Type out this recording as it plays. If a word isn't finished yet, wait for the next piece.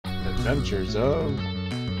Adventures of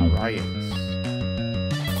Ryace.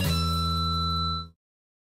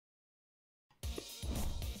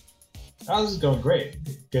 Oh, this is going great.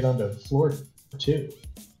 Get on to floor 2.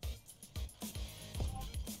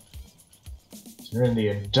 So you're in the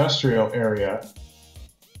industrial area.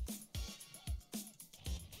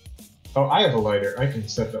 Oh, I have a lighter. I can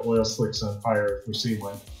set the oil slicks on fire if we see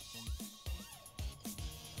one.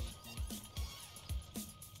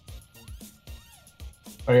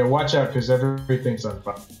 Oh yeah, watch out because everything's on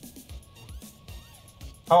fire.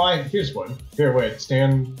 Oh, here's one. Here, wait.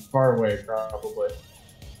 Stand far away, probably.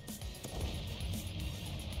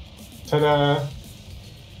 Ta-da!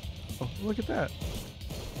 Oh, look at that.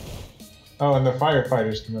 Oh, and the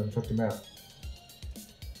firefighters come in and put them out.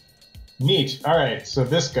 Neat. Alright, so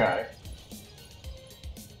this guy.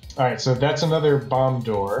 Alright, so that's another bomb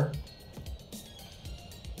door.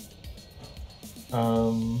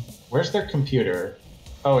 Where's their computer?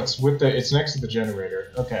 Oh, it's next to the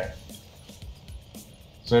generator. Okay.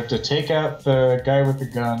 So I have to take out the guy with the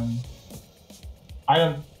gun.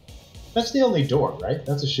 That's the only door, right?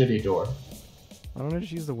 That's a shitty door. Why don't I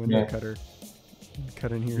just use the window cutter?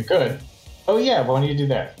 Cut in here. You could. Oh yeah, why don't you do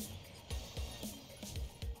that?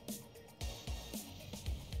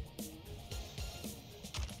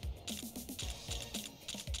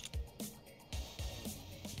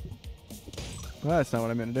 Well, that's not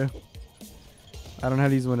what I meant to do. I don't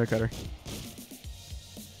have to use the window cutter.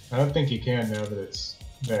 I don't think you can now that it's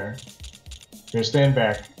there. Here, stand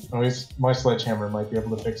back. Oh, my sledgehammer might be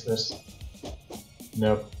able to fix this.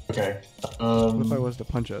 Nope. Okay. What if I was to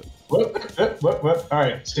punch it? Whoop.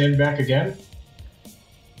 Alright, stand back again.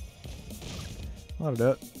 That'll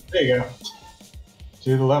do it. There you go.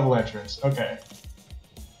 To the level entrance. Okay.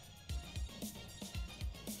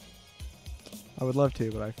 I would love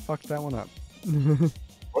to, but I fucked that one up.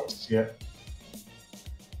 Whoops, yeah.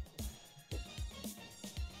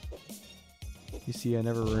 You see, I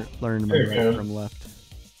never learned my right from left.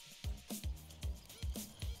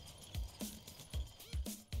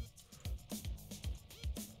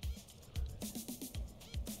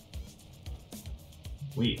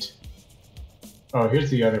 Wheat. Oh, here's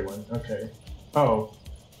the other one. Okay. Oh.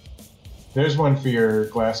 There's one for your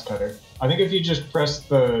glass cutter. I think if you just press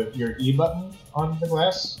your E button on the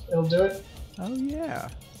glass, it'll do it. Oh, yeah.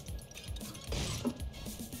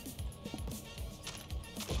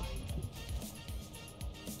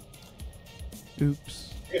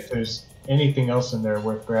 Oops. If there's anything else in there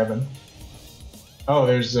worth grabbing. Oh,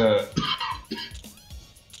 there's a...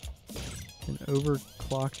 An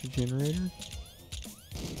overclocked generator?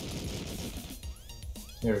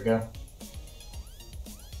 There we go.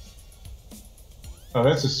 Oh,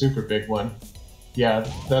 that's a super big one.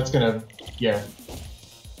 Yeah, that's gonna... Yeah.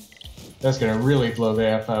 That's gonna really blow the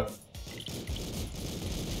F up.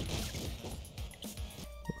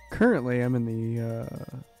 Currently, I'm in the,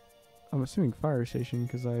 I'm assuming fire station,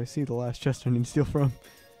 because I see the last chest I need to steal from.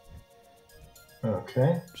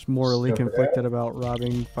 Okay. Just morally conflicted about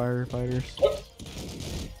robbing firefighters.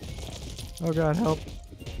 Oh god, help.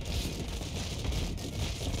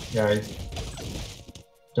 Yeah, I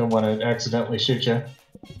don't want to accidentally shoot you.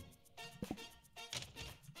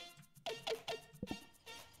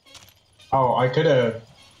 Oh, I could have...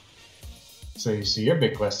 So you see, your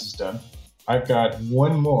big quest is done. I've got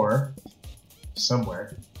one more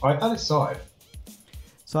somewhere. Oh, I thought I saw it.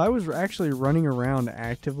 So I was actually running around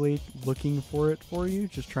actively looking for it for you,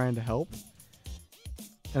 just trying to help.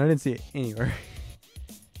 And I didn't see it anywhere.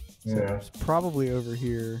 So Yeah. it's probably over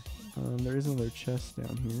here. There is another chest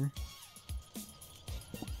down here.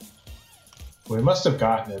 We must have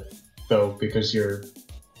gotten it, though, because your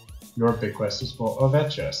big quest is full. Oh, that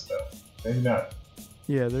chest, though. Maybe not.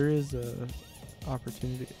 Yeah, there is a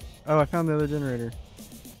opportunity. Oh, I found the other generator.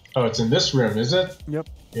 Oh, it's in this room, is it? Yep.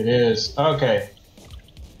 It is. Okay.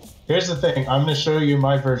 Here's the thing. I'm going to show you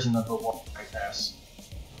my version of the wall I pass.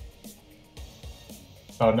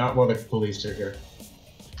 Oh, not while the police are here.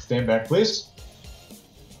 Stand back, please.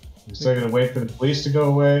 I'm still going to wait for the police to go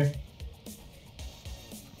away.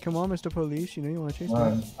 Come on, Mr. Police. You know you want to chase me.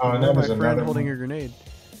 Oh, and that my was friend another holding one. a grenade.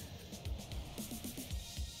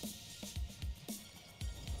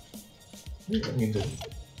 I need to...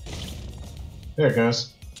 There it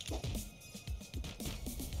goes.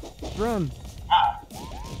 Run! Ah!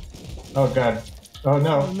 Oh god. Oh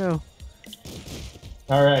no. Oh no.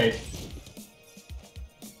 Alright.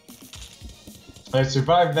 I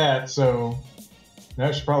survived that, so now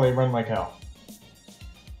I should probably run like hell.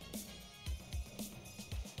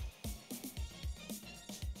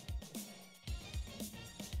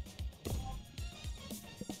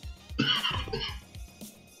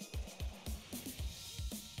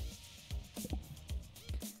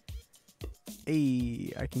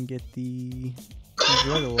 Hey, I can get the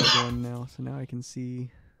drug one now, so now I can see.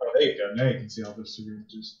 Oh, there you go. Now you can see all those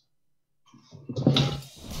syringes.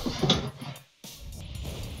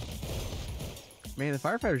 Man, the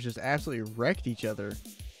firefighters just absolutely wrecked each other.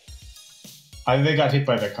 They got hit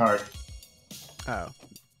by the cart. Oh.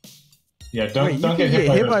 Yeah, don't Wait, don't you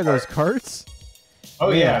get hit by those carts?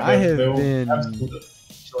 Oh Man, yeah, I have they'll been. absolutely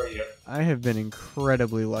destroy you. I have been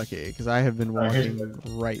incredibly lucky because I have been walking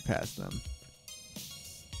right past them.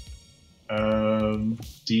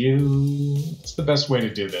 What's the best way to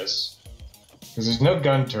do this? Because there's no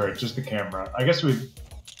gun turret, just the camera. I guess we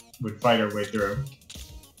would fight our way through.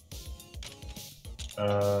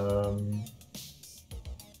 I'm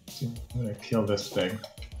gonna kill this thing.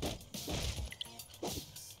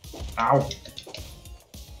 Ow!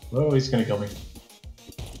 Oh, he's gonna kill me.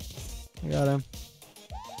 I got him.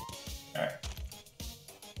 Alright.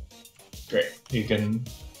 Great. You can...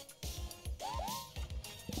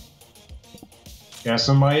 Yeah,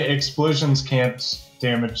 so my explosions can't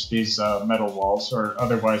damage these metal walls, or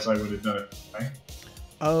otherwise I would have done it. Right?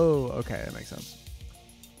 Oh, okay, that makes sense.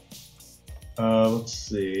 Let's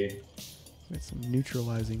see. Got some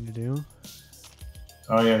neutralizing to do.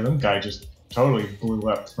 Oh yeah, that guy just totally blew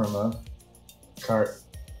up from a cart.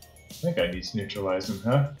 I think I need to neutralize him,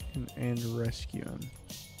 huh? And rescue him.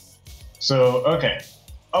 So, okay.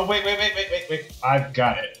 Oh, wait. I've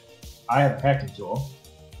got it. I have a hacking tool.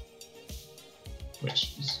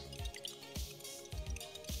 Which is...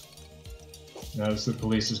 Notice the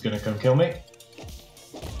police is gonna come kill me.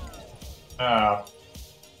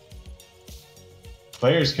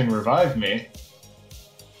 Players can revive me.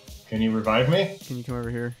 Can you revive me? Can you come over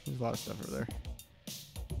here? There's a lot of stuff over there.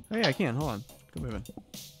 Oh yeah, I can. Hold on. Go moving.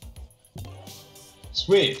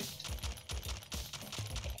 Sweet.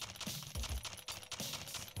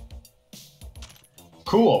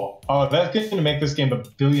 Cool. Oh, that's going to make this game a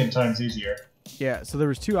billion times easier. Yeah. So there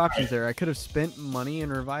was two options there. I could have spent money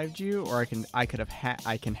and revived you, or I could have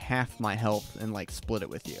I can half my health and like split it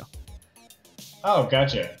with you. Oh,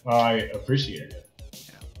 gotcha. Well, I appreciate it.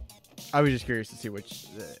 Yeah. I was just curious to see which,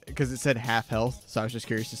 because it said half health, so I was just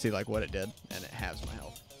curious to see like what it did, and it halves my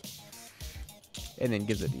health, and then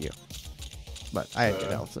gives it to you. But I had good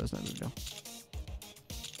health, so it's not a big deal.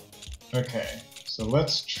 Okay, so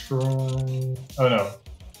let's try... Oh no.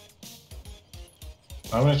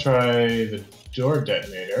 I'm gonna try the door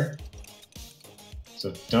detonator.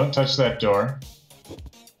 So don't touch that door.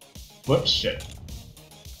 Whoops, shit.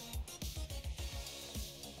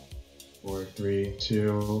 4, 3,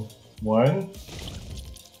 2, 1.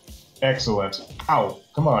 Excellent. Ow,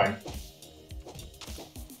 come on.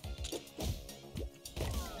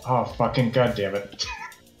 Oh, fucking goddamn it.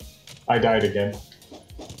 I died again.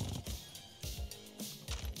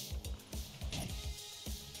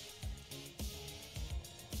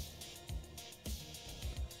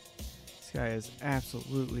 This guy is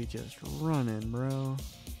absolutely just running, bro.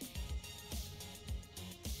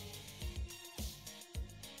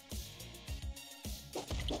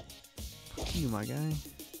 Fuck you, my guy.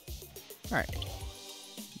 Alright.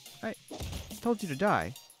 I told you to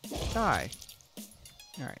die. Die.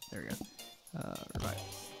 Alright, there we go. Revive.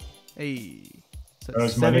 Hey. So That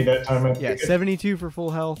was money that time. Yeah, 72 for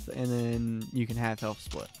full health, and then you can have health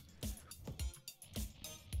split.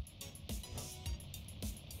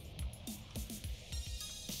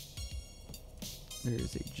 There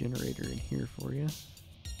is a generator in here for you.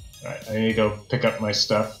 Alright, I need to go pick up my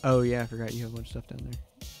stuff. Oh yeah, I forgot you have a bunch of stuff down there.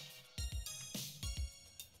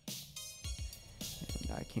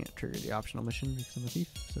 And I can't trigger the optional mission because I'm a thief,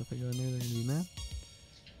 so if I go in there, they're going to be mad.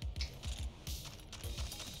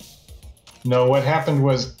 No, what happened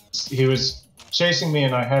was he was chasing me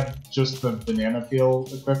and I had just the banana peel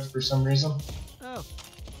equipped for some reason. Oh.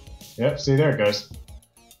 Yep, see there it goes.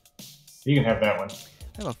 You can have that one.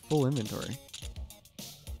 I have a full inventory.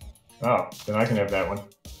 Oh, then I can have that one.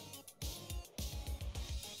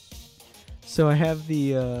 So I have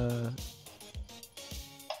the,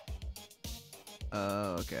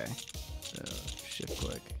 okay. So, shift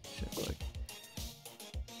click.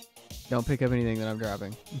 Don't pick up anything that I'm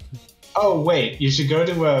dropping. Oh wait, you should go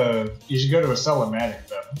to a Cellomatic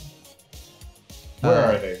though. Where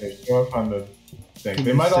are they? They show up on the thing.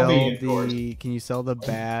 They might all be indoors. Can you sell the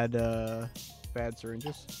bad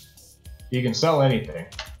syringes? You can sell anything.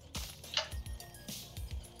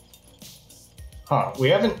 Huh? We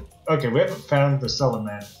haven't found the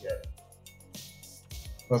Cellomatic yet.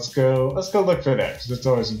 Let's go look for that because it's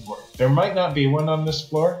always important. There might not be one on this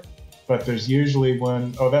floor, but there's usually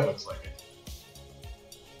one. Oh, that looks like it.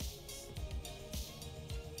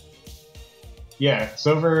 Yeah, it's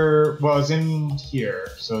over. Well, it's in here,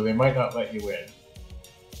 so they might not let you in.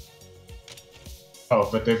 Oh,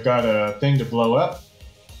 but they've got a thing to blow up.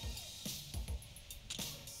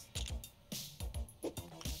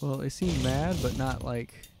 Well, they seem mad, but not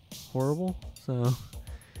like horrible. So I'm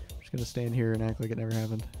just gonna stand here and act like it never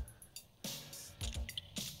happened.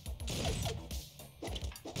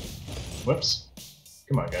 Whoops.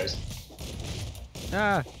 Come on, guys.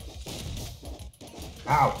 Ah!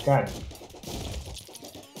 Ow, God.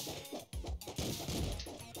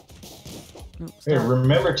 No, Hey, stop.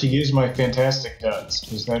 remember to use my fantastic duds,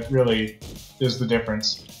 because that really is the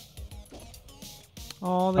difference.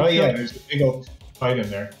 Oh, Oh yeah, there's a big old fight in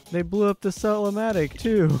there. They blew up the Cell-O-Matic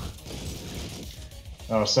too.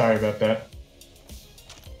 Oh, sorry about that.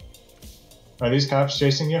 Are these cops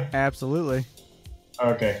chasing you? Absolutely.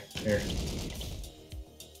 Okay, here.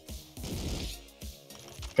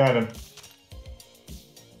 Got him.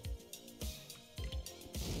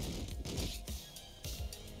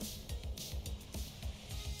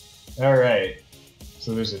 Alright.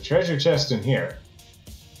 So there's a treasure chest in here.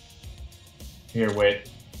 Here, wait.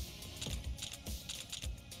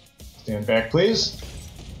 Stand back, please.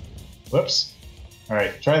 Whoops.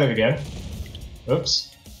 Alright, try that again.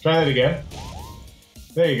 Oops. Try that again.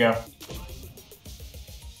 There you go.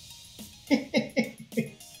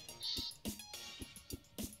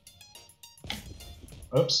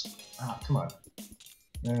 Oops. Ah, come on.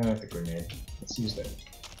 The grenade. Let's use that.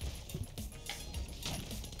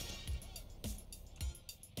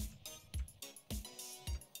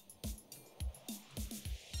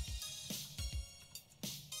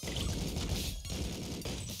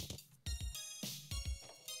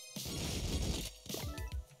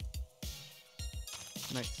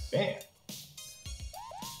 Nice. Bam.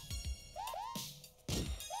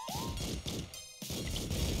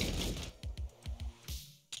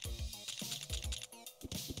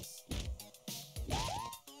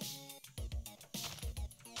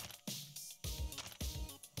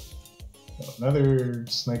 Another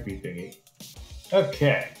snipey thingy.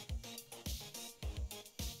 Okay.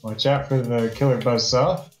 Watch out for the killer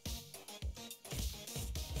buzzsaw.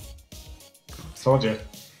 Told you.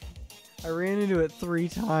 I ran into it 3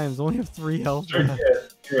 times. Only have 3 health Sure left. did.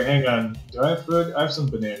 Here, hang on. Do I have food? I have some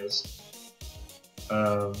bananas.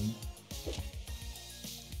 Yeah,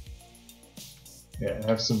 I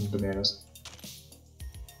have some bananas.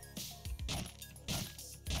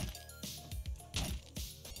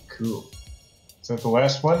 Cool. Is that the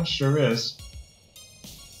last one? Sure is.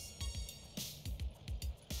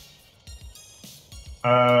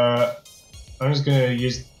 I'm just gonna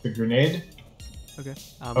use the grenade. Okay.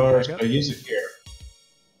 Or Back should up. I use it here?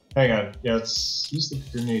 Hang on. Yeah, let's use the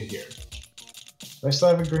grenade here. Do I still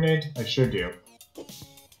have a grenade? I sure do.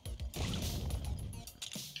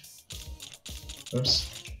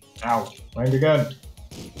 Oops. Ow. Find the gun.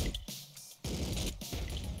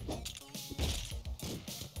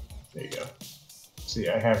 There you go. See,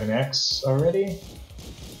 I have an X already.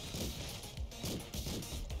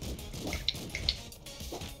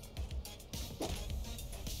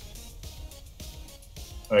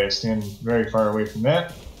 Oh yeah, stand very far away from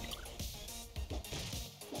that.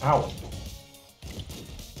 Ow.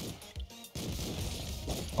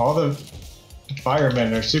 All the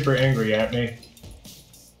firemen are super angry at me.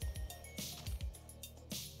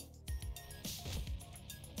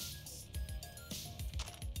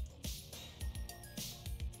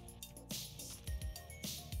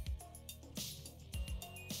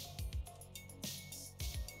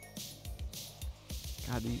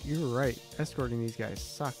 God, you were right. Escorting these guys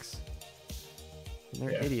sucks. And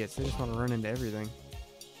they're idiots. They just want to run into everything.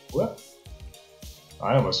 What?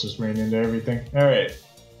 I almost just ran into everything. Alright.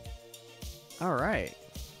 Alright.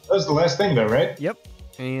 That was the last thing though, right? Yep.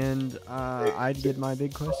 And I'd get my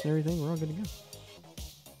big quest and everything. We're all good to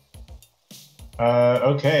go.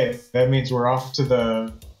 Okay. That means we're off to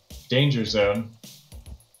the danger zone.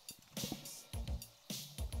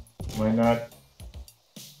 Why not?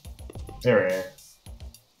 There we are.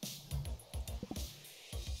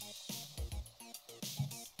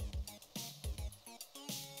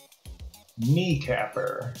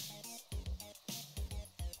 Kneecapper.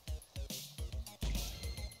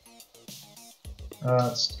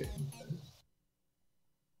 Let's get.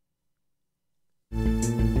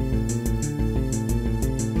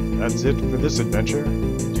 That's it for this adventure.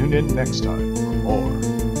 Tune in next time for more.